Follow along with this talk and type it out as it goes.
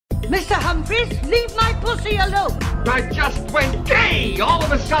Mr. Humphries, leave my pussy alone. I just went gay all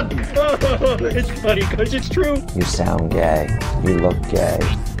of a sudden. It's funny because it's true. You sound gay. You look gay.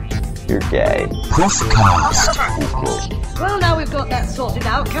 You're gay. Puffcast. Well, now we've got that sorted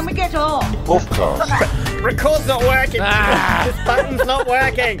out, can we get on? Puffcast. Record's not working. This button's not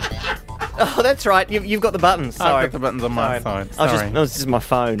working. Oh, that's right. You've got the buttons. Sorry. I've got the buttons on my side. Sorry. This is my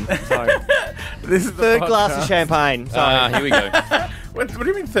phone. Sorry. This is the Third glass podcast. of champagne. Sorry. Here we go. What do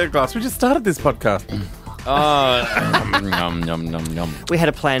you mean third glass? We just started this podcast. Yum, yum, yum, yum. We had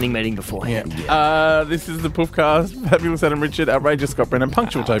a planning meeting beforehand. This is the Puffcast. Fabulous Adam Richard, outrageous Scott Brennan,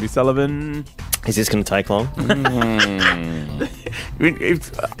 punctual Toby Sullivan. Is this going to take long?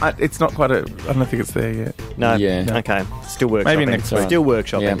 It's not quite a... I don't think it's there yet. No. Yeah. Okay. Still workshopping. Maybe next week. Still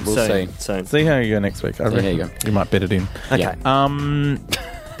workshopping. Yeah, we'll see. Soon. See how you go next week. I reckon how you go. You might bet it in. Okay.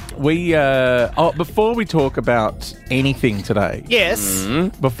 Before we talk about anything today, Yes.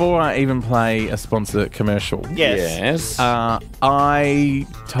 before I even play a sponsor commercial, Yes. Yes. I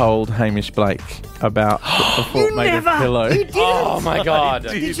told Hamish Blake about the Fort Made of Pillow. You didn't. Oh my God.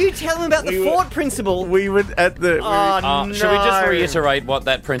 Did you tell him about the Fort principle? We were at the... no. Should we just reiterate what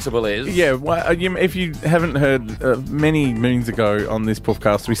that principle is? Yeah, if you haven't heard, many moons ago on this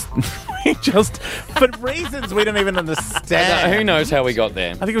podcast, we just, for reasons we don't even understand. Who knows how we got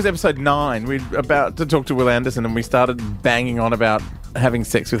there? I think it was episode 9. We're about to talk to Will Anderson, and we started banging on about having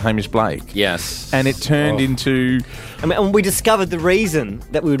sex with Hamish Blake. Yes. And it turned into... And we discovered the reason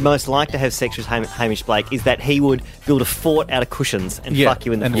that we would most like to have sex with Hamish Blake is that he would build a fort out of cushions and fuck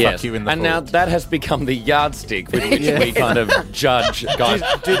you in the fort. Yes. Fuck you in the and now fort. that has become the yardstick with which we kind of judge guys.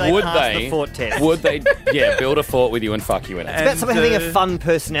 Do they would pass they? the fort test? Would they? Yeah, build a fort with you and fuck you in it. It's about someone having a fun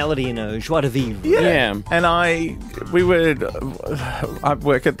personality, joie de vivre. Yeah. And I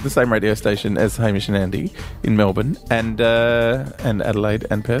work at the same radio station as Hamish and Andy in Melbourne and Adelaide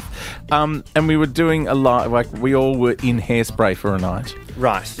and Perth. And we were doing a lot, like we all were in Hairspray for a night.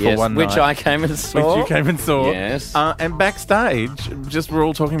 Right. Yes, one which night. I came and saw. Which you came and saw. Yes. And backstage, just we're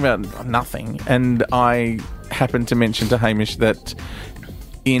all talking about nothing. And I happened to mention to Hamish that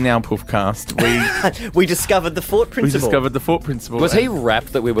in our Puffcast, We discovered the Fort principle. the Fort principle. Was he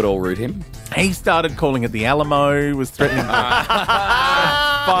rapt that we would all root him? He started calling it the Alamo, was threatening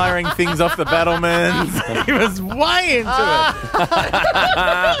firing things off the battlements. He was way into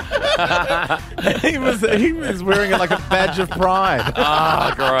it. He was wearing it like a badge of pride.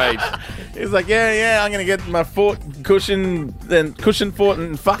 Oh, great. He was like, yeah, I'm going to get my cushion fort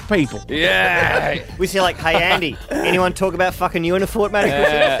and fuck people. Yeah. We say like, hey Andy, anyone talk about fucking you in a fort, mate?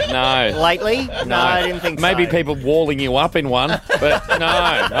 No. Lately? No, I didn't think Maybe so. people walling you up in one, but no,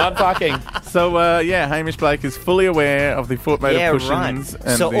 not fucking. So, Hamish Blake is fully aware of the fort made of cushions. Right.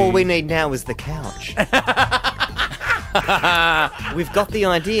 And So all we need now is the couch. We've got the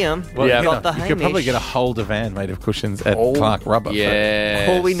idea. Well, Yeah. We've got the you could probably Hamish. get a Holder van made of cushions at Clark Rubber. Yeah.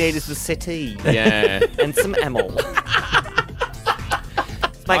 All we need is the settee. Yeah. And some amyl. Let's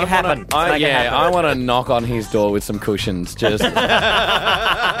make it happen. I want to knock on his door with some cushions. Just.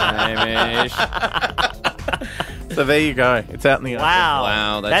 Hamish. So there you go. It's out in the open. Wow.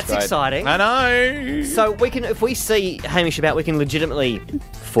 Wow, that's great. exciting. I know. So we can, if we see Hamish about, we can legitimately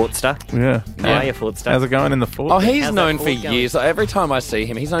Fortster. Yeah. Are you Fortster? How's it going in the fort? Oh, he's How's known that for fort going? years. Every time I see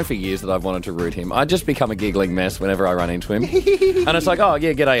him, he's known for years that I've wanted to root him. I just become a giggling mess whenever I run into him. And it's like, oh,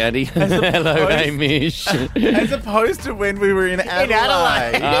 yeah, g'day, Andy. Hello, Hamish. As opposed to when we were in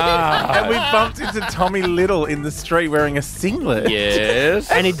Adelaide. And we bumped into Tommy Little in the street wearing a singlet. Yes.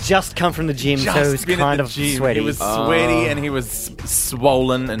 And he'd just come from the gym, so he was been at kind the of gym. sweaty. He was sweaty and he was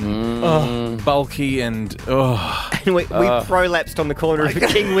swollen and bulky and And we prolapsed on the corner of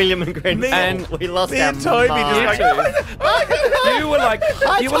King William and Grenfell. And we lost me our and Toby minds. just like,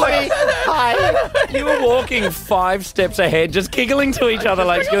 You were walking 5 steps ahead, just giggling to each other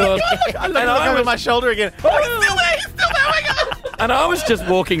like, good. I look over my shoulder again. Oh, he's still there. He's still there. Oh my God. And I was just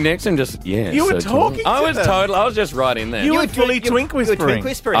walking next and just, yeah. You were talking I to was them. I was just right in there. You were fully twink You were whispering. twink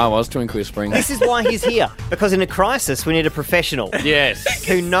whispering. I was twink whispering. This is why he's here. Because in a crisis, we need a professional Yes.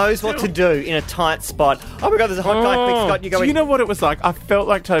 who knows what to do in a tight spot. Oh my God, there's a hot guy. Quick, Scott, you go Do in. you know what it was like? I felt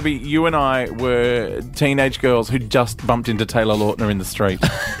like, Toby, you and I were teenage girls who just bumped into Taylor Lautner in the street.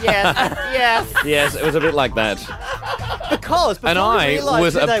 Yes. Yes, it was a bit like that. Because before And we I realised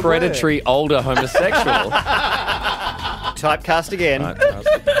was who they a predatory older homosexual. Typecast again.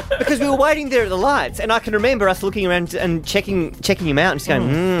 Because we were waiting there at the lights, and I can remember us looking around and checking him out and just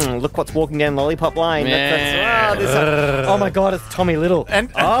going, look what's walking down Lollipop Lane. Oh my God, it's Tommy Little.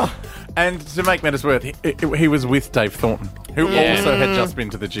 And to make matters worse, he was with Dave Thornton. who also had just been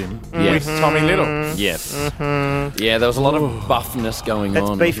to the gym with Tommy Little. Yes. Yeah, there was a lot of buffness going That's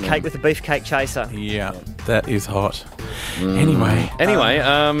on. beefcake with a beefcake chaser. Yeah, that is hot. Anyway,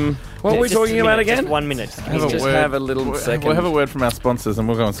 what were we Just talking a about minute, again? Just 1 minute. Have a little second. We'll have a word from our sponsors and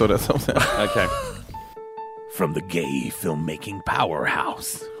we'll go and sort ourselves out. Okay. From the gay filmmaking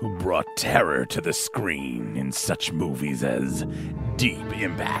powerhouse who brought terror to the screen in such movies as Deep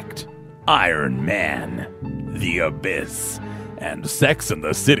Impact, Iron Man, The Abyss, and Sex and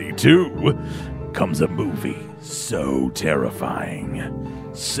the City 2, comes a movie so terrifying,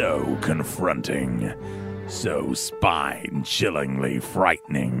 so confronting, so spine-chillingly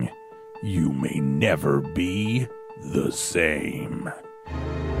frightening, you may never be the same.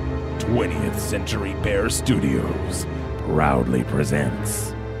 20th Century Bear Studios proudly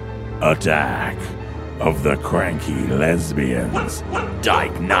presents Attack of the Cranky Lesbians,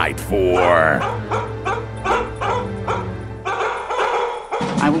 Dyke Night 4.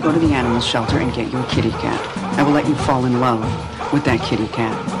 I will go to the animal shelter and get you a kitty cat. I will let you fall in love with that kitty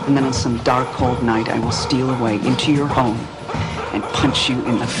cat. And then on some dark, cold night, I will steal away into your home and punch you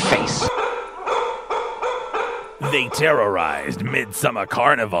in the face. They terrorized Midsummer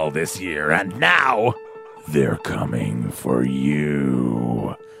Carnival this year, and now they're coming for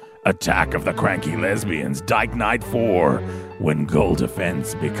you. Attack of the Cranky Lesbians, Dyke Night 4, when goal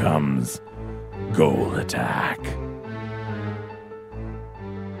defense becomes goal attack.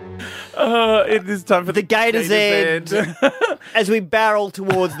 It is time for The Gator's End. As we barrel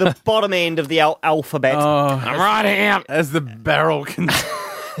towards the bottom end of the alphabet. I'm right here. As the barrel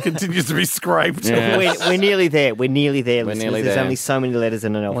continues to be scraped. Yeah. We're nearly there. We're nearly there. We're listeners. nearly There's there. only so many letters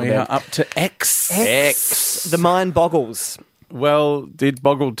in an alphabet. We are up to X. X. The mind boggles. Well, it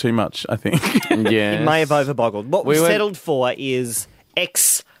boggled too much, I think. Yeah. It may have overboggled. What We we've went- settled for is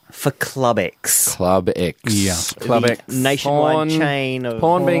X for Club X. Club X. Yeah. Club The X. nationwide Porn- chain of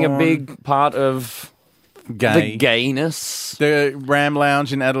Porn being a big part of Gay. the gayness. The Ram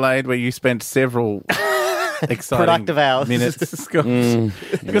Lounge in Adelaide, where you spent several exciting Productive hours. minutes. Because he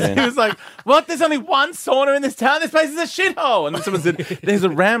was like, "What? There's only one sauna in this town. This place is a shithole." And then someone said, "There's a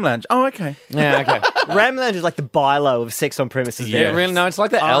Ram Lounge." Oh, okay. Yeah, okay. Ram Lounge is like the bilo of sex on premises. Yeah. Yeah, really, no, it's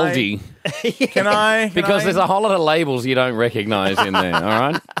like the LG. Can I? Because there's a whole lot of labels you don't recognise in there, all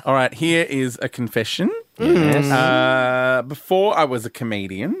right? All right, here is a confession. Before I was a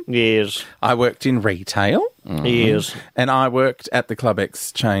comedian, Yes. I worked in retail. Yes. And I worked at the Club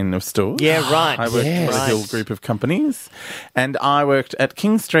X chain of stores. Yeah, right. I worked for the Hill group of companies. And I worked at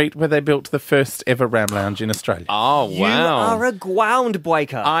King Street, where they built the first ever Ram Lounge in Australia. Oh, You wow. are a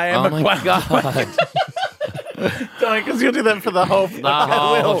groundbreaker. I am Oh, a my God. Don't, because you'll do that for the whole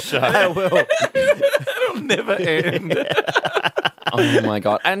show. I will. It'll never end. Oh, my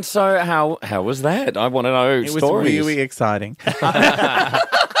God. And so how was that? I want to know It was stories. really exciting.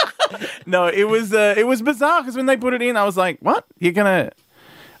 No, it was bizarre, because when they put it in, I was like, what? You're going to...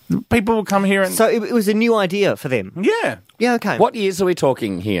 People will come here and... So it was a new idea for them. yeah. Yeah, okay. What years are we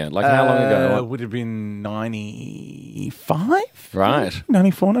talking here? Like, how long ago? Would have been 95? Right.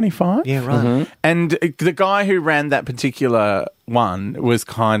 94, 95? Yeah, right. And the guy who ran that particular one was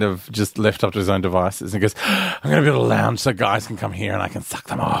kind of just left up to his own devices and goes, I'm going to build a lounge so guys can come here and I can suck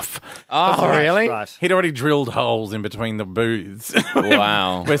them off. Oh, really? Right. He'd already drilled holes in between the booths.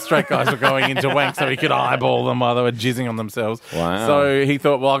 Wow. Where straight guys were going into wank so he could eyeball them while they were jizzing on themselves. Wow. So he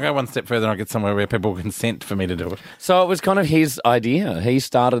thought, well, I'll go one step further and I'll get somewhere where people consent for me to do it. So it was kind of his idea. He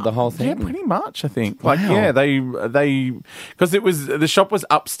started the whole thing. Yeah, pretty much, I think. Like, yeah, they because the shop was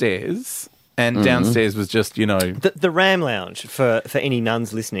upstairs and downstairs was just, The Ram Lounge, for any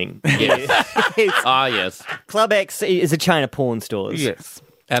nuns listening. Ah, yes. Club X is a chain of porn stores. yes,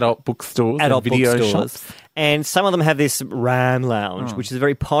 adult bookstores, Adult and video bookstores. shops. And some of them have this Ram Lounge, which is a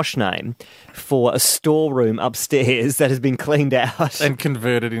very posh name for a storeroom upstairs that has been cleaned out And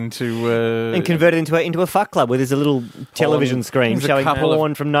converted into... and converted into a fuck club where there's a little television screen There's a showing couple of-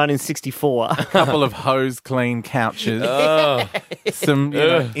 porn from 1964. a couple of hose-clean couches. Some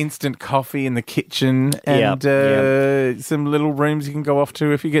instant coffee in the kitchen. And some little rooms you can go off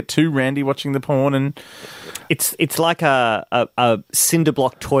to if you get too randy watching the porn. And It's like a cinder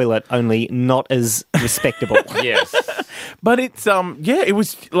block toilet, only not as respectable. Yes. But it's, it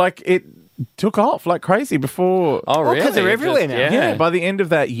was like took off like crazy before. Oh, really? because they're everywhere now. Yeah, by the end of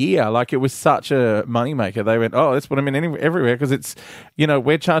that year, like it was such a moneymaker. They went, let's put them in everywhere because it's,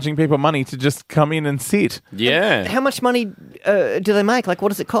 we're charging people money to just come in and sit. Yeah. How much money do they make? Like, what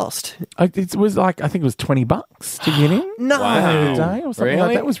does it cost? It was like, I think it was $20 to get in. No. A day or something Really?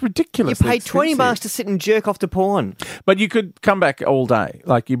 like that. It was You ridiculous. paid $20 to sit and jerk off to porn. But you could come back all day.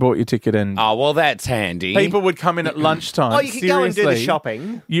 Like you bought your ticket and Oh, well, that's handy. people would come in at lunchtime. Oh, you could go and do the Seriously.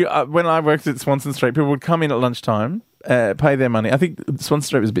 shopping. When I worked at Swanston Street, people would come in at lunchtime, pay their money. I think Swanston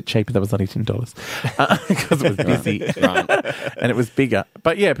Street was a bit cheaper. That was only $10 because it was busy and it was bigger.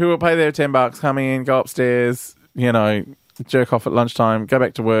 But yeah, people would pay their $10, come in, go upstairs, jerk off at lunchtime, go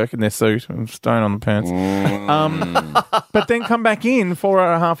back to work in their suit and stone on the pants. But then come back in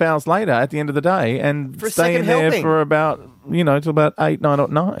 4.5 hours later at the end of the day and For a stay in second there helping. for about, till about 8, 9 at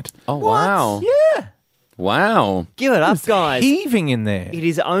night. Oh, wow. Yeah. Wow. Give it up, guys. Heaving in there. It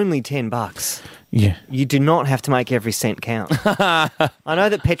is only $10. Yeah. You do not have to make every cent count. I know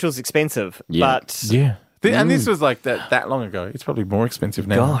that petrol's expensive, Yeah. but Yeah. And this was like that long ago. It's probably more expensive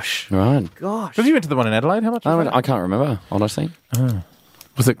now. gosh, Right. gosh. You went to the one in Adelaide. How much was that? I can't remember, honestly.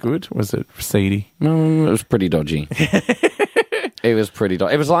 Was it good? Was it seedy? No, it was pretty dodgy. It was pretty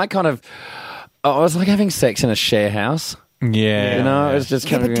dodgy. It was like kind of... I was like having sex in a share house. Yeah. It was just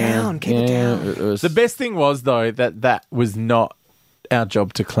Keep kind it of... down, keep it down. It was, The best thing was, though, that was not our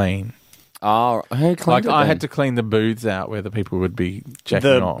job to clean. Oh, who cleaned Like, it I then? had to clean the booths out where the people would be jacking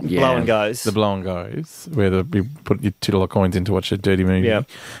The off. Yeah. blow and goes. The blow and goes, where you put your $2 coins in to watch a dirty movie. Yeah.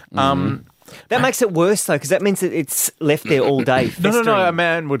 That makes it worse, though, because that means that it's left there all day. No, festering. a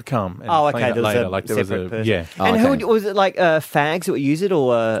man would come and Oh, clean okay. it There was later. a Like, there was separate a person. yeah. And okay. who was it? Like fags that would use it,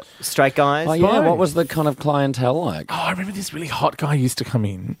 or straight guys? Oh, yeah. Both. What was the kind of clientele like? Oh, I remember this really hot guy used to come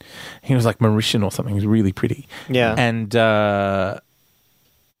in. He was like Mauritian or something. He was really pretty. Yeah. And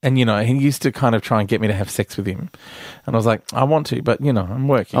he used to kind of try and get me to have sex with him. And I was like, I want to, but, I'm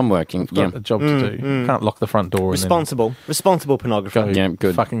working. I'm working. I've got Yeah. a job to do. Can't lock the front door Responsible pornography. and then Yeah, go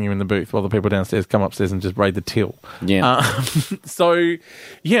good. fucking you in the booth while the people downstairs come upstairs and just raid the till. Yeah. So,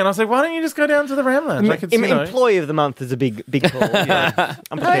 yeah, and I was like, why don't you just go down to the Ram Lounge? Like, it's, Employee of the month is a big call. Yeah.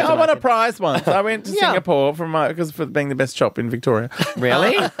 I'm prepared Hey, to I won make a it. prize once. I went to Yeah. Singapore for being the best shop in Victoria.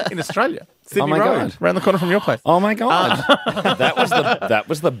 Really? In Australia. Sydney my Road, God. around the corner from your place. Oh my god, that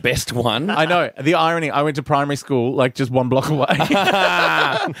was the best one. I know. The irony, I went to primary school, like just one block away.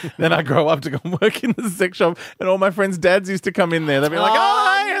 Then I grow up to go and work in the sex shop, and all my friends' dads used to come in there. They'd be like, hey,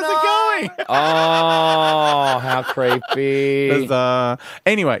 how's it going? Oh, how creepy!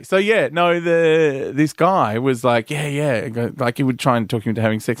 Anyway, so yeah, no, this guy was like, like he would try and talk him into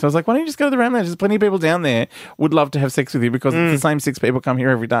having sex. I was like, why don't you just go to the Ram Lounge? There's plenty of people down there would love to have sex with you because it's the same 6 people come here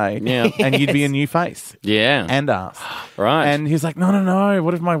every day. Yeah. And you'd be a new face. Yeah, And us. right. And he's like, no.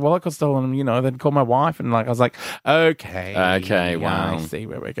 What if my wallet got stolen? They'd call my wife. And like, I was like, okay. Wow. I see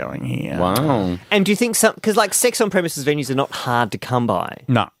where we're going here. wow. And do you think because like sex on premises venues are not hard to come by?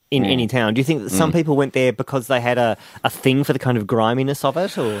 No. In any town, do you think that some people went there because they had a thing for the kind of griminess of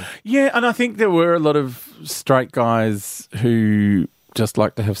it, or Yeah, and I think there were a lot of straight guys who just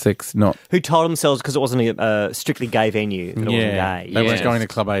like to have sex, not... who told themselves because it wasn't a strictly gay venue that it wasn't gay? They weren't Yes. going to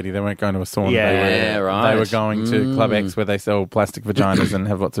Club 80. They weren't going to a sauna. Yeah, right. They were going to Club X where they sell plastic vaginas and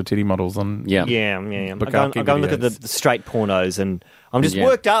have lots of titty models on. Yeah. Yeah. I Bukkake go and look at videos. the straight pornos, and I'm just Yeah.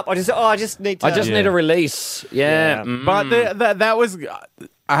 worked up. I just need to. I just need a release. Yeah. Yeah. But that was,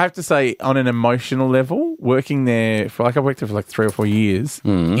 I have to say, on an emotional level, working there for I worked there for like 3 or 4 years.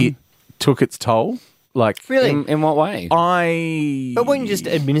 It took its toll. Like Really? In what way? But weren't you just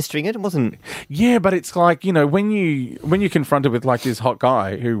administering it? It wasn't. Yeah, but it's like, when you're confronted with like this hot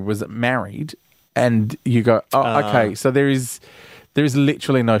guy who was married, and you go, okay, so there is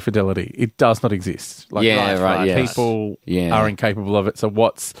literally no fidelity. It does not exist. Like, Yeah, right, yes. People Yeah. are incapable of it. So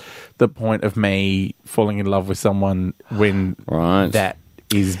what's the point of me falling in love with someone when Right. that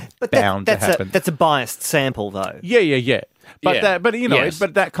is But bound to that's happen? that's a biased sample, though. Yeah. But Yeah. that, but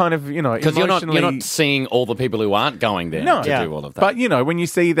that kind of, Because you're emotionally... not seeing all the people who aren't going there No. to Yeah. do all of that. But, when you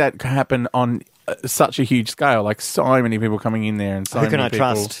see that happen on such a huge scale, like so many people coming in there and so Who can many I people...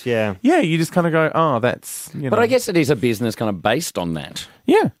 trust? Yeah. Yeah, you just kind of go, oh, that's, But I guess it is a business kind of based on that.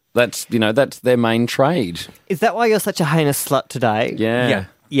 Yeah. That's their main trade. Is that why you're such a heinous slut today? Yeah.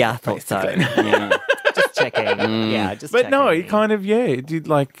 Yeah, I thought so. Yeah. Just checking. Yeah, just. But no, checking. it kind of, it did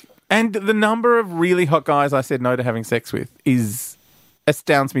like... And the number of really hot guys I said no to having sex with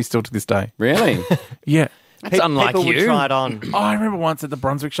astounds me still to this day. Really? Yeah. That's unlike people would you. try it on. Oh, I remember once at the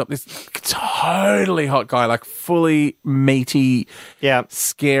Brunswick shop, this totally hot guy, like fully meaty, Yeah.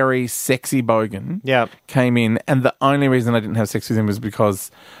 scary, sexy bogan, Yeah. came in, and the only reason I didn't have sex with him was because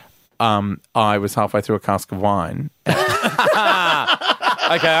I was halfway through a cask of wine.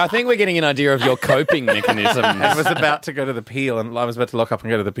 Okay, I think we're getting an idea of your coping mechanism. I was about to go to the peel, and I was about to lock up and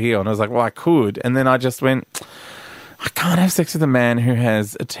go to the peel, and I was like, well, I could. And then I just went, I can't have sex with a man who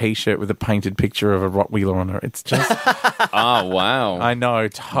has a T-shirt with a painted picture of a Rottweiler on it. It's just... Oh, wow. I know,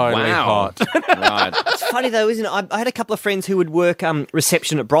 totally Wow. hot. Right. It's funny though, isn't it? I had a couple of friends who would work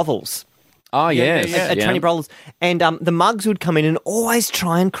reception at brothels. Oh, yes. At Tony Brothers, and the mugs would come in and always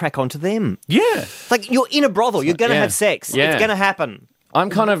try and crack onto them. Yeah. It's like, you're in a brothel, you're going to Yeah. have sex. Yeah. It's going to happen. I'm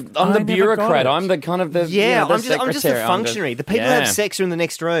the never got bureaucrat. it. I'm the kind of the Yeah, the I'm just a secretary. functionary. The people who have sex are in the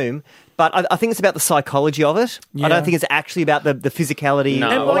next room, but I think it's about the psychology of it. Yeah. I don't think it's actually about the physicality.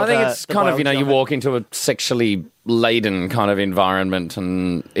 No, or well, I think the- it's the kind of, biology you it. walk into a sexually laden kind of environment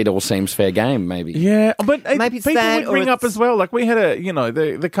and it all seems fair game, maybe. Yeah, but Maybe it's people that, would or ring up it's- as well. Like we had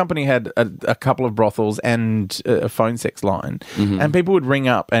the company had a couple of brothels and a phone sex line, and people would ring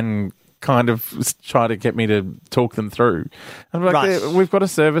up and kind of try to get me to talk them through. I'm like, Right. we've got a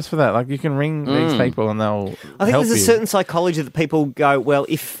service for that. Like you can ring these people and they'll I think help there's a you. certain psychology that people go, well,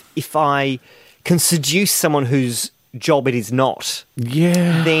 if I can seduce someone whose job it is not,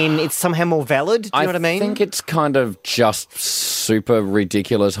 Yeah. then it's somehow more valid. Do you know what I mean? I think it's kind of just super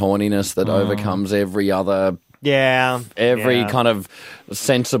ridiculous horniness that overcomes every other, yeah. kind of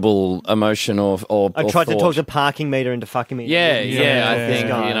sensible emotion or I tried to thought. talk the parking meter into fucking me. Yeah, I Yeah. think,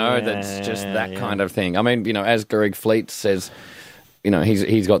 Yeah, that's just yeah, that yeah. kind of thing. I mean, as Greg Fleet says,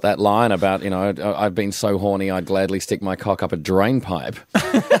 he's got that line about, I've been so horny I'd gladly stick my cock up a drain pipe.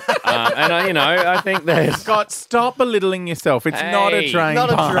 And I think there's... Scott, stop belittling yourself. It's not a Hey, drain Not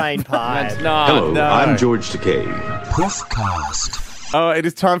pipe. a drain pipe. It's not. Hello, no. I'm George Takei. Oh, it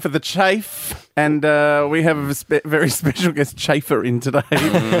is time for the chafe, and we have a very special guest chafer in today.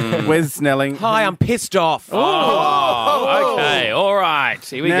 Wes Snelling. Hi, I'm pissed off. Oh, okay, all right.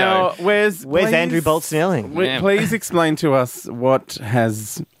 Here we Now, go. Wes, Where's please- Andrew Bolt Snelling? Yeah. Please explain to us what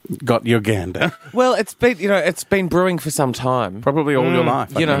has got your gander. Well, it's been brewing for some time. Probably all your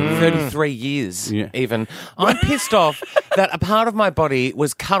life. I think. 33 years Yeah. even. I'm pissed off that a part of my body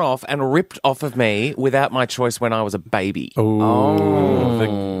was cut off and ripped off of me without my choice when I was a baby.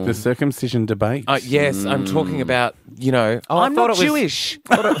 Oh, the circumcision debate. Yes, I'm talking about, I'm I thought not it was- Jewish.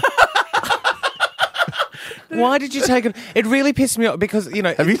 Why did you take it? It really pissed me off because,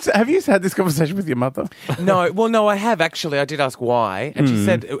 Have you had this conversation with your mother? No, I have actually. I did ask why, and she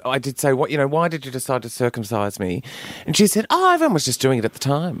said, I did say, why did you decide to circumcise me? And she said, everyone was just doing it at the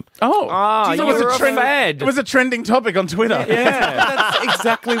time. Oh, Ah, so you were a fad. It was a trending topic on Twitter. That's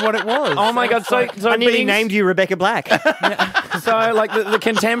exactly what it was. Oh my God! So I nearly being- named you Rebecca Black. So, like, the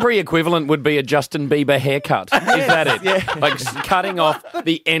contemporary equivalent would be a Justin Bieber haircut. Is that it? Yeah. Like, cutting off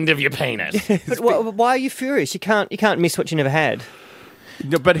the end of your penis. But why are you furious? You can't miss what you never had.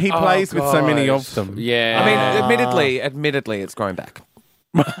 No, but he plays with so many of them. Yeah. I mean, admittedly, it's growing back.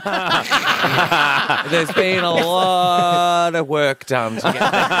 There's been a lot of work done to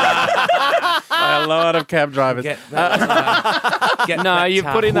A lot of cab drivers. get that. No, you've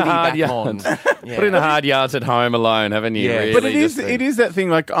put in the hard hoodie back on. yards. Yeah. Put in the hard yards at home alone, haven't you? Yeah. Really? But it Just is that thing.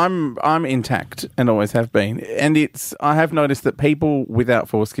 Like I'm intact and always have been, and I have noticed that people without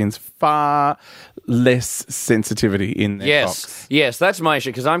foreskins far less sensitivity in their cocks. Yes, that's my issue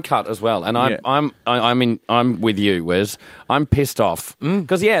because I'm cut as well, and I'm with you, Wes. I'm pissed off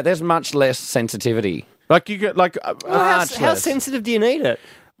because there's much less sensitivity. Like you get like How sensitive do you need it?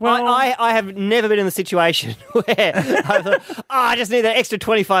 Well- I have never been in the situation where I thought, I just need that extra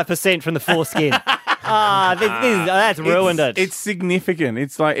 25% from the foreskin. That's ruined it. It's significant.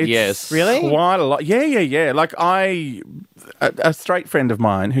 It's like Yes. Really? quite a lot. Yeah. Like a straight friend of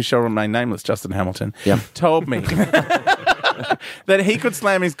mine who shall remain nameless, Justin Hamilton, told me that he could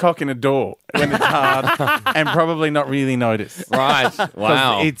slam his cock in a door when it's hard and probably not really notice. Right? 'Cause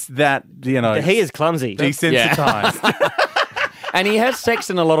Wow. it's that he is clumsy. desensitized. And he has sex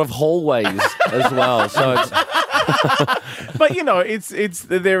in a lot of hallways as well. So it's, But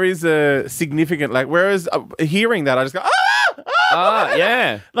there is a significant whereas hearing that I just go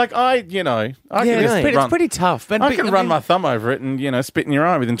yeah. like I can It's pretty tough. But I can run my thumb over it and spit in your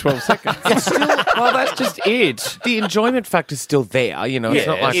eye within 12 seconds. Well, that's just it. The enjoyment factor's still there, it's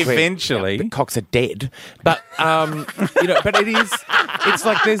not like eventually. the cocks are dead. But but it is. It's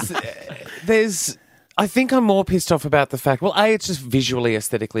like there's. I think I'm more pissed off about the fact. Well, it's just visually,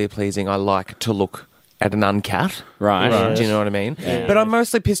 aesthetically pleasing. I like to look at an uncut. Right. Do you know what I mean? Yeah. But I'm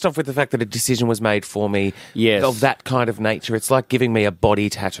mostly pissed off with the fact that a decision was made for me of that kind of nature. It's like giving me a body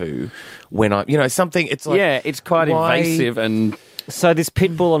tattoo when something. It's like It's quite why- invasive and So this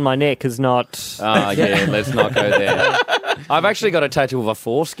pit bull on my neck is not... Yeah, let's not go there. I've actually got a tattoo of a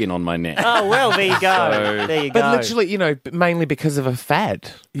foreskin on my neck. Oh, well, there you go. There you go. But literally, mainly because of a fad.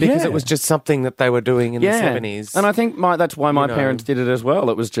 Because it was just something that they were doing in the 70s. And I think that's why my parents did it as well.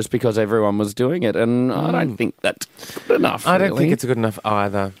 It was just because everyone was doing it, and I don't think that's good enough. I don't think it's good enough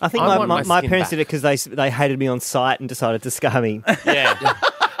either. I think my parents did it because they hated me on sight and decided to scar me. Yeah.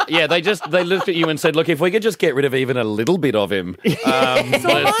 Yeah, they looked at you and said, look, if we could just get rid of even a little bit of him. So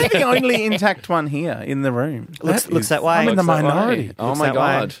am I the only intact one here in the room? Looks that way. I'm in the Looks that minority. way. Oh, my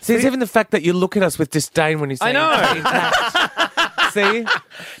God. See, it's even the fact that you look at us with disdain when you say I know. See?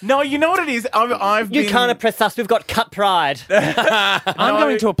 No, you know what it is? I've You been... can't oppress us. We've got cut pride. I'm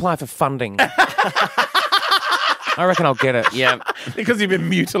going to apply for funding. I reckon I'll get it. Yeah. Because you've been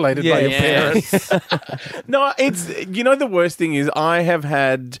mutilated by your parents. No, it's, the worst thing is I have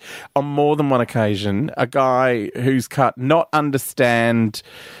had on more than one occasion a guy who's cut not understand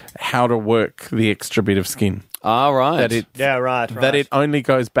how to work the extra bit of skin. All right. That it only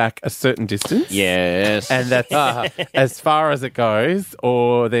goes back a certain distance. Yes. And that's as far as it goes,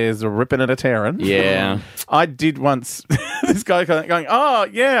 or there's a ripping and a tearing. Yeah. I did once, this guy going, oh,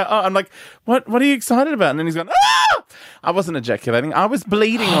 yeah. Oh, I'm like, what are you excited about? And then he's going, ah! I wasn't ejaculating. I was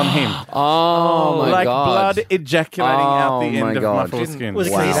bleeding on him. Oh, my like God. Blood ejaculating out the end of my foreskin. Was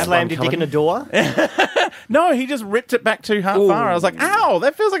it because he slammed your dick in a door? No, he just ripped it back too far. I was like, ow,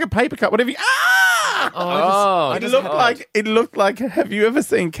 that feels like a paper cut. Whatever you... Ah! It looked like, have you ever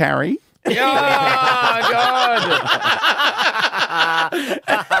seen Carrie? Oh, God.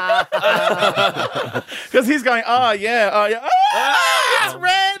 Because he's going, oh, yeah. It's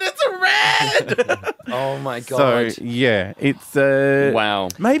red. Oh, my God. So, yeah, it's... wow.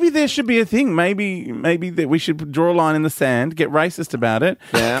 Maybe there should be a thing. Maybe that we should draw a line in the sand, get racist about it.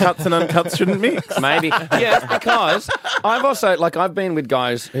 Yeah. Cuts and uncuts shouldn't mix. Maybe. Yeah, because I've been with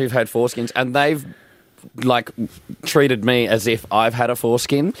guys who've had foreskins and they've treated me as if I've had a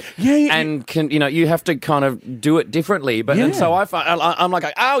foreskin. Yeah. And you have to kind of do it differently. But and so I'm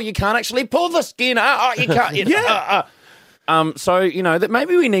like, oh, you can't actually pull the skin. Oh, you can't. So, that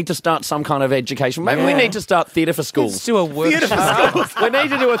maybe we need to start some kind of education. Maybe we need to start Theatre for Schools. Let's do a workshop. We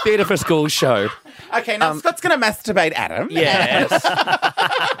need to do a Theatre for Schools show. Okay, now Scott's going to masturbate Adam. Yes.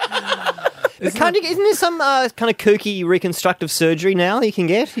 Isn't there some kind of kooky reconstructive surgery now you can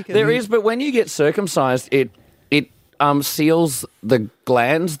get? There is, but when you get circumcised, it seals the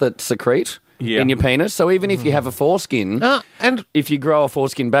glands that secrete in your penis. So even if you have a foreskin, and if you grow a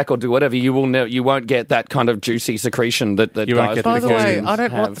foreskin back or do whatever, you won't get that kind of juicy secretion that You won't guys get by with the way, foreskins I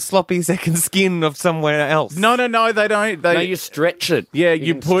don't want have. the sloppy second skin of somewhere else. No, they don't. No, you stretch it. Yeah, you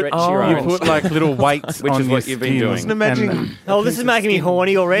you can put stretch your own like little weights Which on is your what you've been skin. doing. Just imagine. Oh, this is making me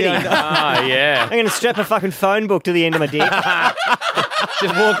horny already. I'm yeah. going to strap a fucking phone book to the end of my dick.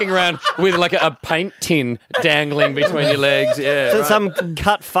 Just walking around with like a paint tin dangling between your legs. Yeah. So right. some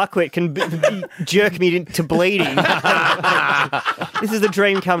cut fuckwit can jerk me to bleeding. This is the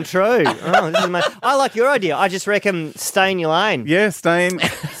dream come true. Oh, this is I like your idea. I just reckon stay in your lane. Yeah, stay in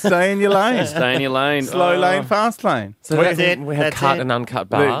your lane. Stay in your lane. Slow lane, fast lane. So That's that it. we have That's cut it. and uncut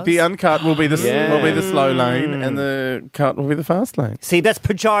The, bars. the uncut will be the Yeah. slow lane, and the cut will be the fast lane. See, that's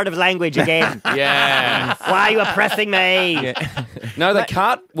pejorative language again. Yeah. Why are you oppressing me? No, the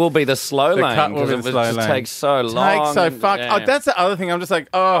cut will be the slow The lane. cut will be 'cause the it slow just lane. takes so long. Takes so and- fuck. yeah. Oh, that's the other thing. I'm just like,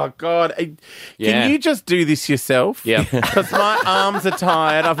 oh god, Yeah. can you just do this yourself? Yeah. Because my arms are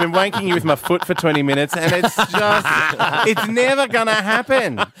tired. I've been wanking you with my foot for 20 minutes, and it's never gonna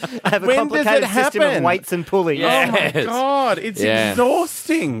happen. I have a When does complicated it system of happen? weights and pulleys. Yeah. Oh my Yes. god, it's Yeah.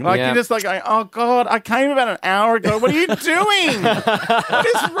 exhausting. Like Yeah. you're just like, going, oh god, I came about an hour ago. What are you doing? What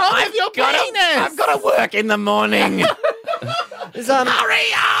is wrong with your penis? I've got to work in the morning. Is there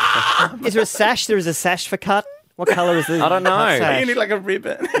a sash? There is a sash for cut. What colour is this? I don't know. You need like a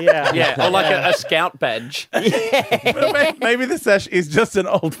ribbon. Yeah. Yeah, or like a scout badge. Maybe the sash is just an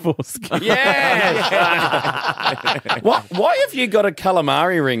old foreskin. Yeah. Why have you got a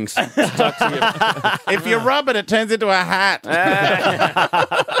calamari ring stuck to your... If you rub it, it turns into a hat.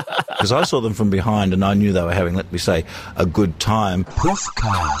 Because I saw them from behind and I knew they were having, let me say, a good time.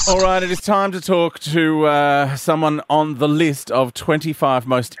 Puffcast. All right, it is time to talk to someone on the list of 25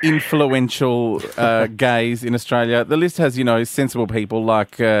 most influential gays in Australia. The list has, sensible people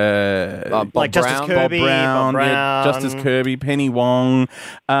like Bob Like Justice Brown. Kirby, Bob Brown, Bob Brown. Justice Kirby, Penny Wong.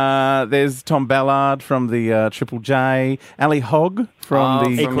 There's Tom Ballard from the Triple J. Ali Hogg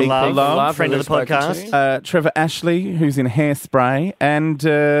from the Equal Love, friend who of the we've spoken podcast. to. Trevor Ashley, who's in Hairspray, and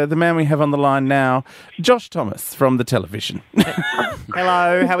the man And we have on the line now Josh Thomas from The Television.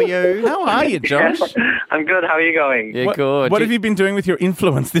 Hello, how are you? How are you, Josh? I'm good. How are you going? Yeah, good. What have you been doing with your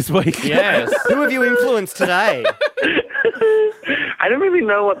influence this week? Yes. Who have you influenced today? I don't really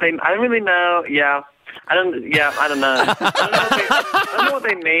know what they. I don't really know. Yeah. I don't. Yeah. I don't know. I don't know what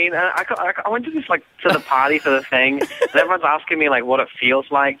they mean. I went to this to the party for the thing, and everyone's asking me what it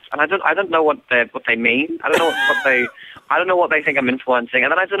feels like, and I don't know what they mean. I don't know what they. I don't know what they think I'm influencing,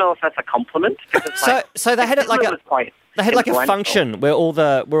 and then I don't know if that's a compliment. So they had it they had a function where all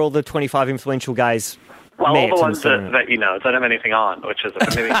the 25 influential guys. Well, all the ones that don't have anything on, which is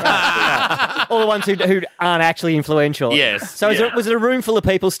all the ones who aren't actually influential. Yes. So was it a room full of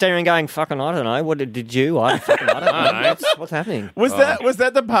people staring, going, "Fucking, I don't know. What did you? I don't know. What's happening?" Was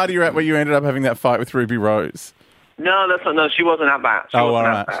that the party you're at where you ended up having that fight with Ruby Rose? No, that's not. No, she wasn't at that. All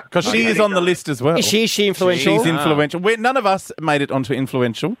right. Because she is on the list as well. Is she influential? She's influential. None of us made it onto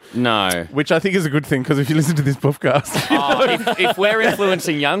influential. No. Which I think is a good thing, because if you listen to this podcast... if we're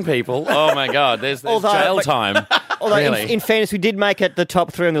influencing young people, oh my God, there's jail time. Although, really. in fairness, we did make it the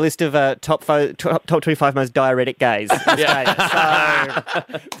top 3 on the list of top 25 most diuretic gays. Top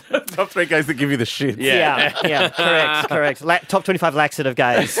 3 gays that give you the shit. Yeah, correct. Top 25 laxative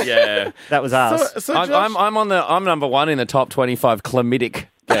gays. Yeah. That was us. So Josh, I'm number 1 in the top 25 chlamydic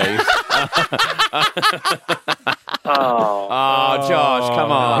gays. Oh, Josh,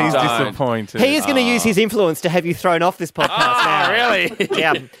 come on. He's disappointed. He is going to use his influence to have you thrown off this podcast now. Really?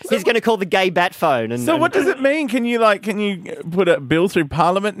 Yeah. He's going to call the gay bat phone. What does it mean? Can you put a bill through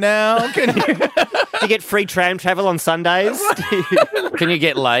Parliament now? Can you get free tram travel on Sundays? Can you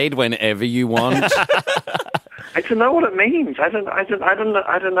get laid whenever you want? I don't know what it means. I don't know. I don't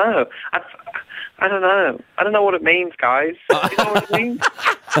know. I don't know what it means, guys. You know what it means?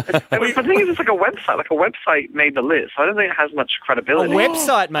 The thing is, it's like a website. Like a website made the list. So I don't think it has much credibility. A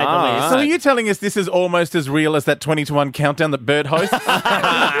website made the list. So are you telling us this is almost as real as that 20-1 countdown that Bert hosts?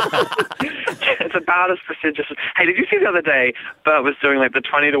 It's about as prestigious. Hey, did you see the other day Bert was doing the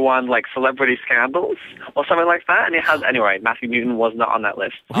 20-1 celebrity scandals or something like that? And anyway, Matthew Newton was not on that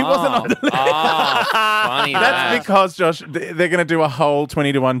list. He wasn't on the list. Funny. That's because, Josh, they're going to do a whole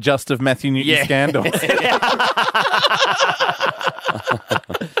 20-1 just of Matthew Newton scandals.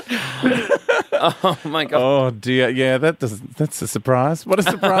 Oh my God! Oh dear, yeah, that's a surprise. What a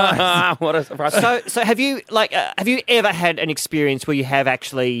surprise! What a surprise! So have you ever had an experience where you have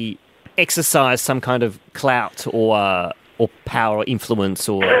actually exercised some kind of clout or power or influence,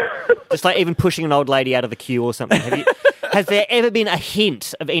 or just even pushing an old lady out of the queue or something? Has there ever been a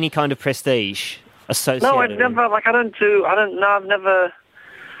hint of any kind of prestige associated? No, I've never.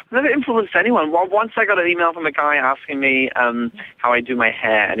 I've never influenced anyone. Well, once I got an email from a guy asking me how I do my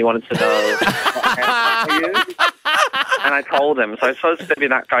hair, and he wanted to know what hair product I use. And I told him. So I suppose maybe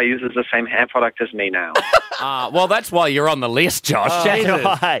that guy uses the same hair product as me now. Well, that's why you're on the list, Josh.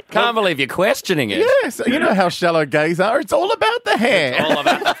 Right. Can't believe you're questioning it. Yes, you know how shallow gays are. It's all about the hair. It's all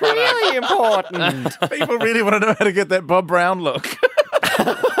about the product. Really important. People really want to know how to get that Bob Brown look.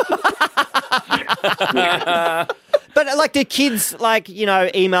 But do kids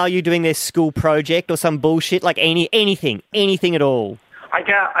email you doing their school project or some bullshit, anything at all? I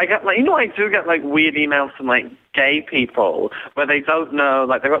get I do get weird emails from gay people where they don't know,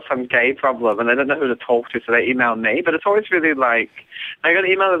 they've got some gay problem and they don't know who to talk to, so they email me. But it's always really I got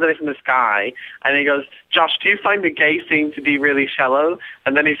an email the other day from this guy, and he goes, "Josh, do you find the gay scene to be really shallow?"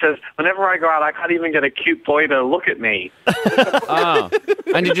 And then he says, "Whenever I go out, I can't even get a cute boy to look at me."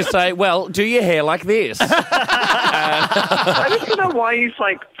 And did you say, "Well, do your hair like this"? I just don't know why he's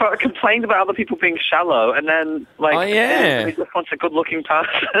complained about other people being shallow, and then he just wants a good-looking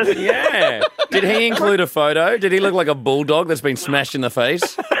person. Yeah. Did he include a photo? Did he look like a bulldog that's been smashed in the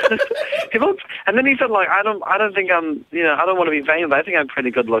face? He looked, and then he said, I don't think I'm, I don't want to be vain, but I think I'm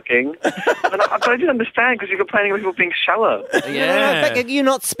pretty good looking. But I didn't understand, because you're complaining about people being shallow. Yeah. No, but you're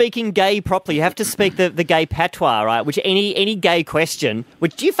not speaking gay properly. You have to speak the gay patois, right? Which any gay question,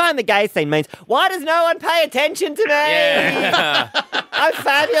 which do you find the gay scene means, why does no one pay attention to me? Yeah. I'm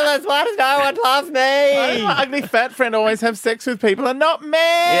fabulous. Why does no one love me? Why does my ugly fat friend always have sex with people and not me?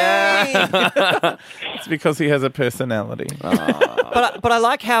 Yeah. It's because he has a personality. But I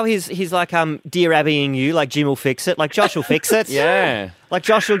like how he's Dear Abbying you, like Jim will fix it, like Josh will fix it. Yeah. Like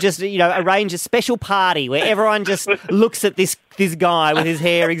Josh will just, arrange a special party where everyone just looks at this guy with his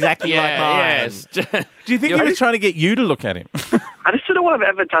hair exactly like mine. Yes. Do you think he was trying to get you to look at him? I just don't know what I've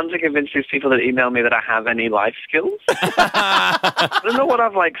ever done to convince these people that email me that I have any life skills. I don't know what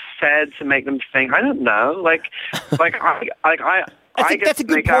I've said to make them think. I don't know. That's a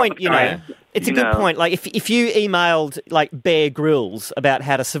good point, you know. It's a good point. Like, if you emailed, like, Bear Grylls about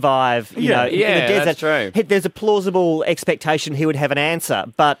how to survive, you know, in the desert, that's true. There's a plausible expectation he would have an answer.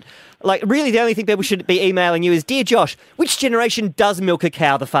 But, like, really the only thing people should be emailing you is, Dear Josh, which generation does milk a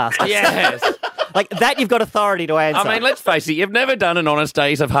cow the fastest? Yes. Like, that you've got authority to answer. I mean, let's face it, you've never done an honest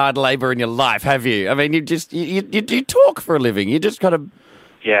days of hard labour in your life, have you? I mean, you talk for a living. You just got to...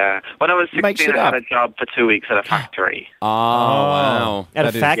 Yeah. When I was Make 16, shit I had up. a job for 2 weeks at a factory. Oh, wow. At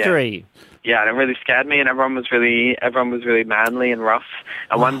a factory. Yeah, and it really scared me, and everyone was really manly and rough.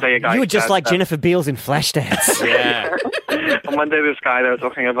 And one day a guy You were just said like that- Jennifer Beals in Flashdance. Yeah. And one day this guy, they were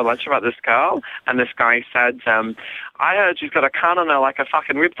talking over lunch about this girl, and this guy said, I heard she's got a can on her like a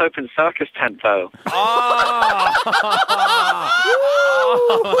fucking ripped open circus tent, though. Oh,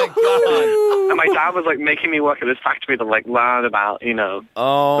 my God. And my dad was like making me work at this factory to like learn about, you know,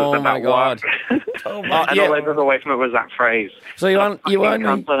 Oh, about my God. work. And all I took away from it was that phrase. So you only...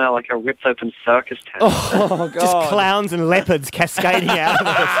 Cunt on her like a ripped open circus tent. Oh, God. Just clowns and leopards cascading out of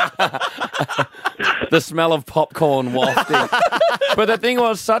it. The smell of popcorn wafting. But the thing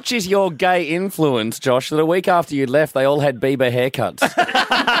was, such is your gay influence, Josh, that a week after you left, they all had Bieber haircuts.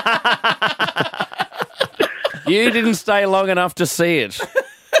 You didn't stay long enough to see it.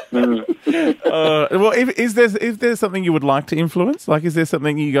 Well, if there's something you would like to influence, like, is there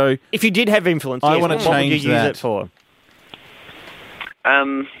something you go? If you did have influence, I yes, wanna what would you change use that. it for?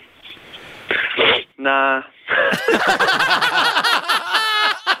 Nah.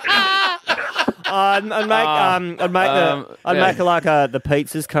 I'd make like the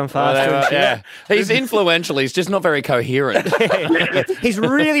pizzas come faster. and shit. Yeah. He's influential. He's just not very coherent. Yeah. He's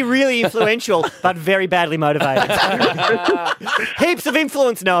really, really influential, but very badly motivated. Heaps of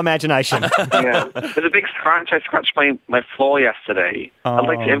influence, no imagination. Yeah. There's a big scratch. I scratched my floor yesterday. I'd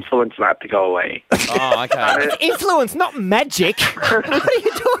like to influence that to go away. Oh, okay. Influence, not magic. What are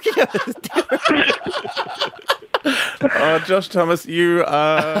you talking about? Oh, Josh Thomas, you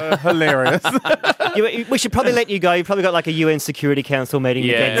are hilarious. We should probably let you go. You've probably got like a UN Security Council meeting to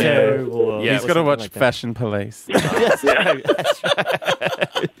get to. He's got to watch Fashion Police. That's right.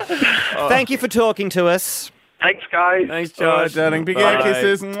 Thank you for talking to us. Thanks, guys. Thanks, All right, Josh. darling. Big air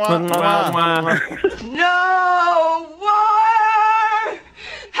kisses. Mwah, mwah, mwah. No more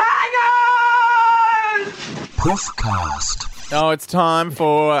hangers! Puffcast. Oh, it's time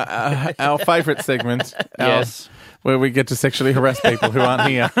for our favourite segment. Yes. Where we get to sexually harass people who aren't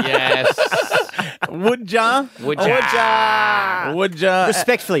here. Yes. Would ya? Would ya? Would ya?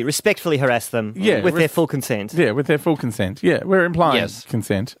 Respectfully harass them. Yeah, with their full consent. Yeah, with their full consent. Yeah, we're implying Yes.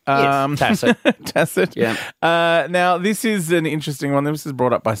 consent. Yes. Tacit. Tacit. Yeah. Now, this is an interesting one. This was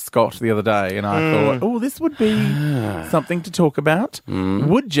brought up by Scott the other day, and I thought, oh, this would be something to talk about.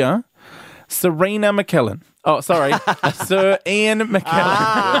 Would ya? Serena McKellen. Oh, sorry. Sir Ian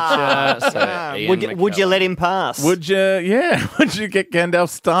McKellen. Would you let him pass? Would you, would you get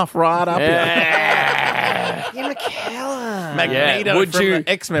Gandalf's staff right up Ian McKellen. Magneto Would from you- the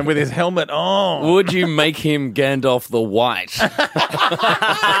X-Men with his helmet on. Would you make him Gandalf the White?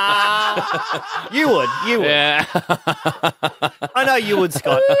 You would. Yeah. I know you would,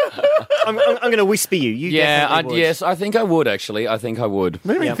 Scott. I'm going to whisper you. You definitely would. Yes, I think I would, actually. I think I would.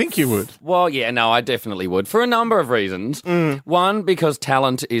 What do you think you would? Well, yeah, no, I definitely would. For a number of reasons. One, because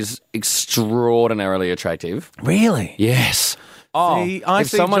talent is extraordinarily attractive. Really? Yes. Oh, See, I if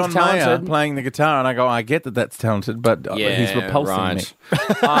see someone's John Mayer talented, playing the guitar, and I go, I get that that's talented, but he's repulsing me.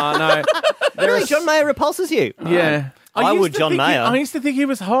 No. Really, John Mayer repulses you? Yeah. I used would to John think Mayer. I used to think he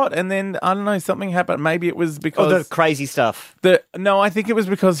was hot, and then, I don't know, something happened. Maybe it was Oh, because... the crazy stuff. No, I think it was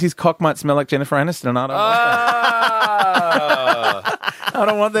because his cock might smell like Jennifer Aniston, and I don't want that. I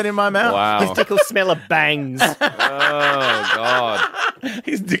don't want that in my mouth. Wow. His dick will smell of bangs. Oh, God.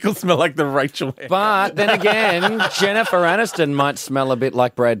 His dick will smell like the Rachel hair. But then again, Jennifer Aniston might smell a bit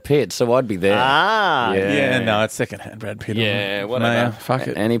like Brad Pitt, so I'd be there. Ah. Yeah, no, it's secondhand Brad Pitt. Yeah, whatever. Mayer, fuck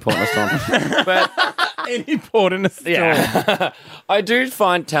it. Any point in the storm. But Any port in a store. yeah, I do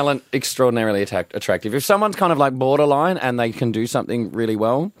find talent extraordinarily attractive. If someone's kind of like borderline and they can do something really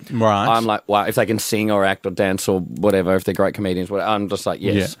well, Right. I'm like, wow, if they can sing or act or dance or whatever, if they're great comedians, whatever, I'm just like,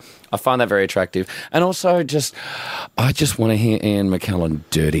 yes. Yeah. I find that very attractive. And also I just want to hear Ian McKellen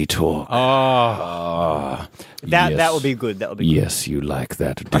dirty talk. Oh. That yes. would be good. That would be good. Yes, you like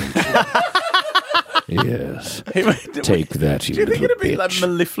that, don't you? Yes. Take Take that, you Do you think little it'd be like bitch.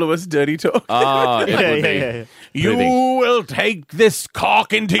 mellifluous dirty talk? Oh, it would be. You will take this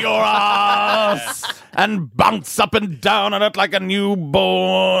cock into your ass and bounce up and down on it like a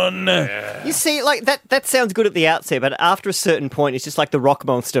newborn. You see, like that sounds good at the outset, but after a certain point, it's just like the rock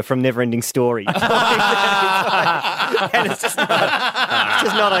monster from Neverending Story. And it's just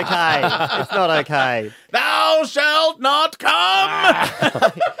not okay. It's not okay. Thou shalt not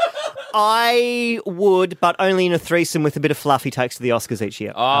come. I would, but only in a threesome with a bit of fluff he takes to the Oscars each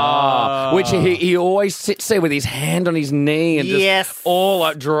year. Which he always sits there with his hand on his knee and just all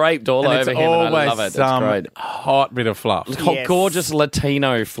like draped all And over it's him. And I always love it. It's some great. hot bit of fluff. Yes. Gorgeous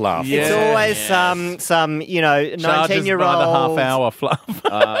Latino fluff. It's always some Charges 19-year-old by the half hour fluff.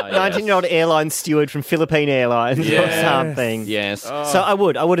 19-year-old airline steward from Philippine Airlines or something. Yes. So I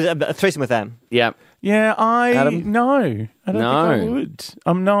would a threesome with them. Yeah. Yeah, Adam? no. I don't think I No. would.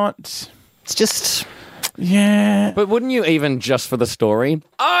 I'm not. It's just Yeah. But wouldn't you even just for the story?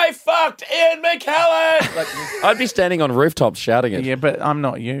 I fucked Ian McKellen! Like, I'd be standing on rooftops shouting it. Yeah, but I'm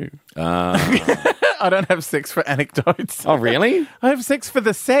not you. I don't have sex for anecdotes. Oh, really? I have sex for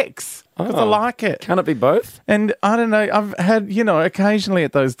the sex because I like it. Can it be both? And I don't know, I've had, occasionally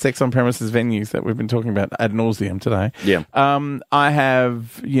at those sex on premises venues that we've been talking about ad nauseum today. Yeah. I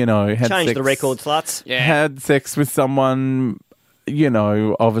have, had change sex, the record sluts. Yeah. had sex with someone,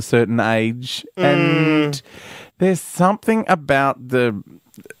 of a certain age. And there's something about the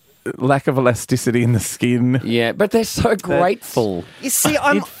lack of elasticity in the skin. Yeah, but they're so grateful. You see,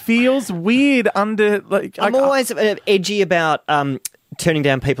 It feels weird under, I'm always edgy about turning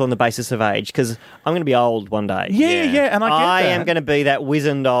down people on the basis of age because I'm going to be old one day. Yeah, and I get I that. am going to be that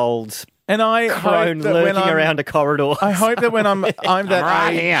wizened old And I crone hope that when lurking I'm- around a corridor. I hope that when I'm that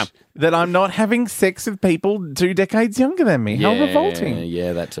right age, here. that I'm not having sex with people 2 decades younger than me. How revolting!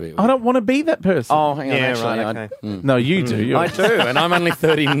 Yeah, that's a bit I don't want to be that person. Oh, hang on, Yeah, actually. right, I- okay. No, you do. I do, and I'm only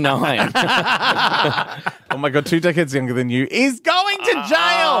 39. Oh my god, 2 decades younger than you is going to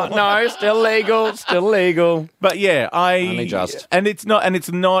jail. No, still legal. But yeah, Only just. and it's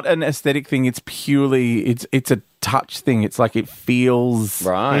not an aesthetic thing. It's purely it's a touch thing. It's like it feels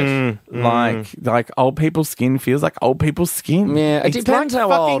Right. like old people's skin feels like old people's skin. Yeah, it It's depends like how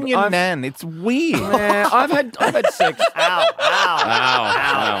fucking old. your nan. It's weird. Yeah, I've had sex. Ow.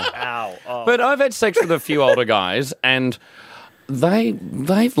 Oh. But I've had sex with a few older guys, and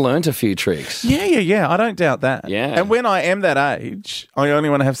they've learnt a few tricks. Yeah. I don't doubt that. Yeah. And when I am that age, I only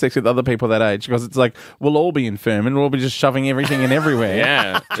want to have sex with other people that age because it's like we'll all be infirm and we'll be just shoving everything in everywhere.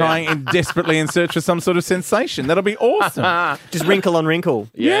 Yeah. Trying desperately in search for some sort of sensation. That'll be awesome. Just wrinkle on wrinkle.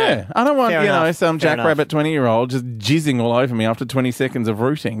 Yeah. I don't want, Fair enough. some Fair jackrabbit 20-year-old just jizzing all over me after 20 seconds of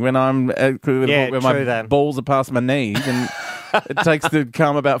rooting when I'm where my true that. balls are past my knees and it takes to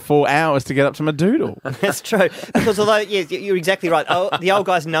come about 4 hours to get up to my doodle. That's true. Because although, yeah, you're exactly right. The old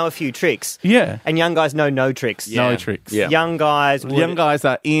guys know a few tricks. Yeah. And young guys know no tricks. No tricks. Yeah. Young guys would, Young guys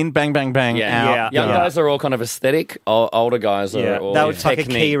are in, bang, bang, bang, Yeah. out. Young go. guys are all kind of aesthetic. Older guys are all they would tuck a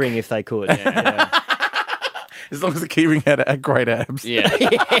technique. key ring if they could. Yeah. As long as the keyring had great abs. Yeah.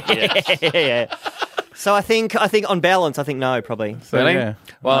 yeah. So I think on balance, I think no, probably. So, Really? yeah.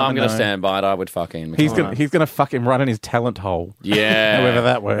 Well, I I'm going to know. stand by it. I would fucking. He's gonna fuck him right in his talent hole. Yeah. However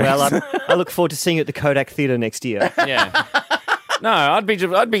that works. Well, I look forward to seeing you at the Kodak Theatre next year. Yeah. No, I'd be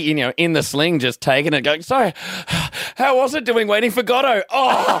in the sling just taking it, going, sorry, how was it doing Waiting for Godot?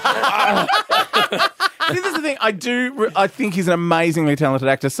 Oh! See, this is the thing. I think he's an amazingly talented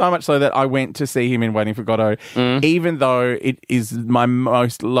actor, so much so that I went to see him in Waiting for Godot, even though it is my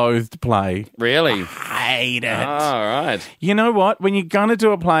most loathed play. Really? Hate it. All right. You know what? When you're going to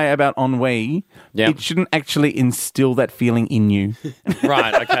do a play about ennui, it shouldn't actually instill that feeling in you.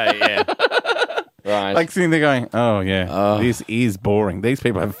 Right, okay, yeah. Right. Like sitting there going, oh, yeah, this is boring. These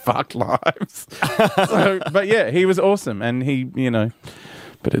people have fucked lives. But yeah, he was awesome. And he,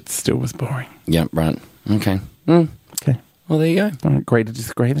 but it still was boring. Yeah, right. Okay. Okay. Well, there you go. All right, agree to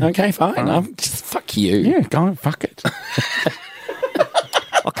disagree then. Okay, fine. Just fuck you. Yeah, go and fuck it.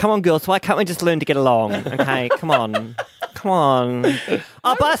 Oh, come on, girls. Why can't we just learn to get along? Okay, come on.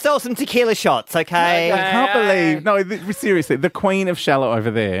 I'll buy ourselves some tequila shots, okay? I can't believe. No, seriously, the queen of shallow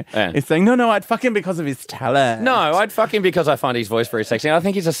over there is saying, no, I'd fuck him because of his talent. No, I'd fuck him because I find his voice very sexy. I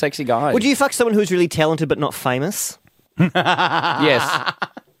think he's a sexy guy. Would you fuck someone who's really talented but not famous? Yes.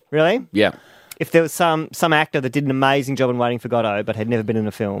 Really? Yeah. If there was some actor that did an amazing job in Waiting for Godot but had never been in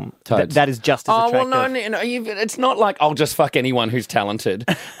a film, Totes. that is just as attractive. Well, no, it's not like I'll just fuck anyone who's talented.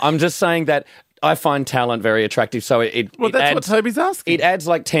 I'm just saying that I find talent very attractive, so it Well, that's what Toby's asking. It adds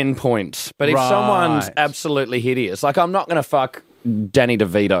like 10 points. But if Right. someone's absolutely hideous, like I'm not going to fuck Danny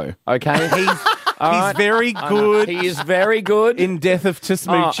DeVito, okay? All He's right. very I know. good. He is very good. In Death of Oh,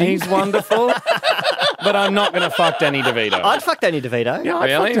 Smoochie. he's wonderful. But I'm not going to fuck Danny DeVito. I'd fuck Danny DeVito. Yeah, I'd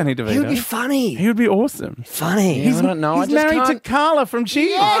Really? fuck Danny DeVito. He would be funny. He would be awesome. Funny. Yeah, I don't know. I He's just married can't. to Carla from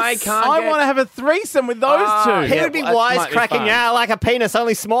Cheers. I can't I get- want to have a threesome with those two. He Yeah, would be that might be wisecracking, fun. like a penis,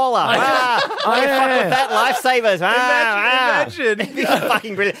 only smaller. Like fuck with that, lifesavers. Imagine. It'd be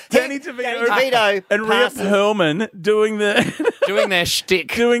fucking brilliant. Danny Danny DeVito DeVito and Rhea passes. Perlman doing Doing their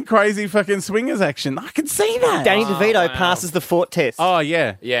shtick. doing crazy fucking swingers action. I can see that. Danny DeVito passes the fort test. Oh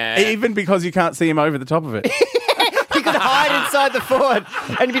yeah, Yeah. Even because you can't see him over the top of it. He could hide inside the fort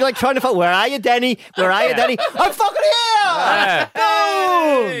and he'd be like trying to find, where are you, Danny? Where are you, Danny? I'm fucking here!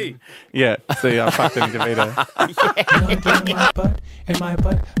 Boom! Yeah. See, I fucked Danny DeVito. In my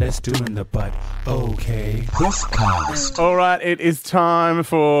butt, let's do in the butt. Okay. All right, it is time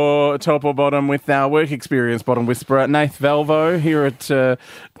for Top or Bottom with our work experience bottom whisperer, Nath Valvo, here at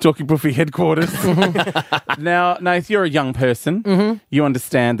Talking Buffy headquarters. Now, Nath, you're a young person. Mm-hmm. You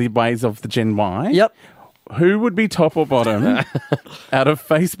understand the ways of the Gen Y. Yep. Who would be top or bottom out of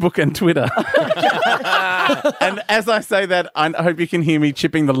Facebook and Twitter? And as I say that, I hope you can hear me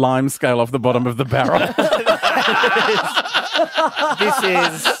chipping the lime scale off the bottom of the barrel. This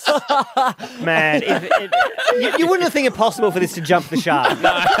is, man, you wouldn't think it possible for this to jump the shark.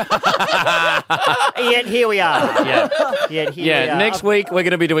 Yet here we are. Yeah. Yet here we are. Next week we're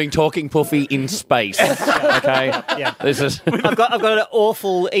going to be doing Talking Puffy in space. Okay? Yeah. This is... I've got an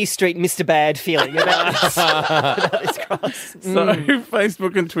awful East Street Mr. Bad feeling about this cross. So,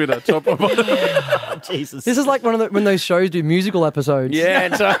 Facebook and Twitter, top or bottom? Jesus. This is like when those shows do musical episodes. Yeah,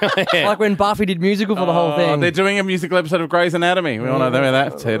 totally. Like when Buffy did musical for the whole thing. They're doing a musical episode of Grey's Anatomy. We all know where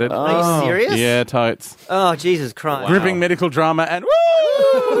that's headed. Are you serious? Yeah, totes. Oh, Jesus Christ. Gripping medical drama and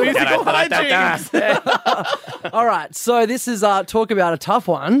woo! Musical hijinks. All right, so this is talk about a tough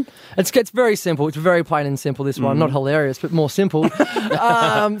one. It gets very simple. It's very plain and simple, this one. Not hilarious, but more simple.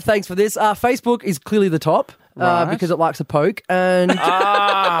 Thanks for this. Facebook is clearly the top. Right. Because it likes a poke, and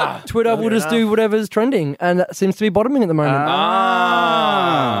Twitter will just do whatever's trending, and that seems to be bottoming at the moment.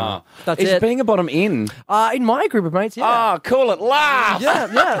 That's Is it. being a bottom in? In my group of mates, yeah. Oh, cool at last.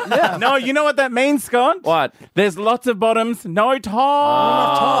 Yeah. No, you know what that means, Scott? What? There's lots of bottoms, no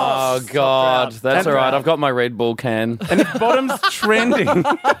tops. Oh, God. That's all right. I've got my Red Bull can. And if bottom's trending, oh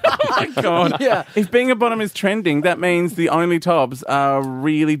my God. Yeah. If being a bottom is trending, that means the only tops are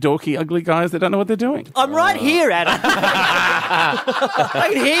really dorky, ugly guys that don't know what they're doing. I'm right here, Adam. I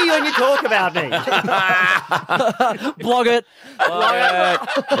can hear you when you talk about me. Blog it.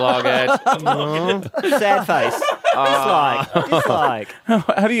 Blog it. Sad face. Dislike.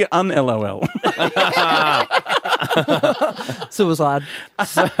 How do you un-LOL? Suicide.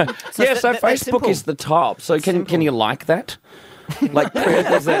 So Facebook simple. is the top. So can you like that? Like,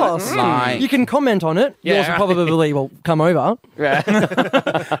 is that, Like- You can comment on it. Yeah. Yours will probably will come over.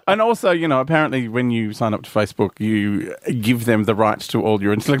 And also, apparently when you sign up to Facebook, you give them the right to all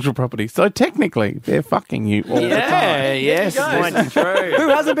your intellectual property. So technically, they're fucking you all the time. Yes, that's true. Who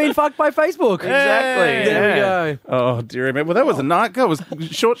hasn't been fucked by Facebook? Exactly. There we go. Oh, dear me. Well, that was a night. That was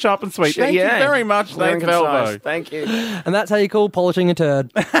short, sharp, and sweet. Thank you very much, Very Nate Valvo. concise. Thank you. And that's how you call polishing a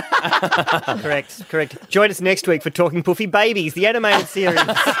turd. Correct. Join us next week for Talking Puffy Babies, the animated series.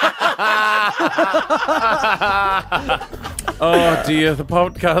 Oh, dear. The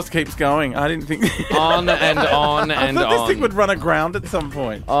podcast keeps going. I didn't think... On and on and I thought this on. thing would run aground at some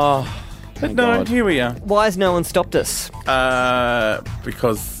point. Oh, But no, God. here we are. Why has no one stopped us?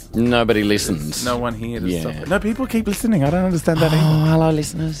 Because nobody listens. no one here to Yeah. stop it. No, people keep listening. I don't understand that either. Oh, hello,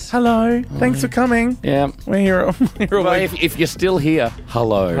 listeners. Hello. Thanks for coming. Yeah. We're here all Well, week. if you're still here,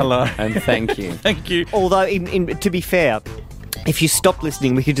 hello. Hello. And thank you. Thank you. Although, to be fair, if you stopped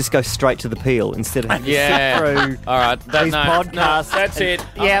listening, we could just go straight to the peel instead of having to sit through All right. these podcasts. that's it.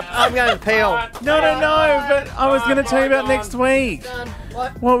 Yep, I'm going to peel. No, but I was going to tell you about next week.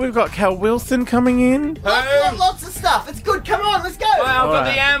 Well, we've got Cal Wilson coming in. Lots of stuff. It's good. Come on, let's go. Well, I've got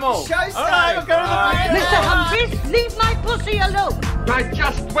the animal. Show All right, we'll go to the Mr. Humphries, leave my pussy alone. I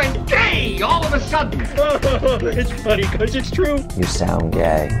just went gay all of a sudden. You sound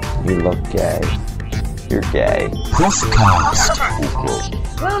gay. You look gay. You're gay.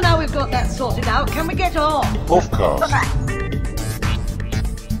 Well, now we've got that sorted out, can we get on? Puffcast.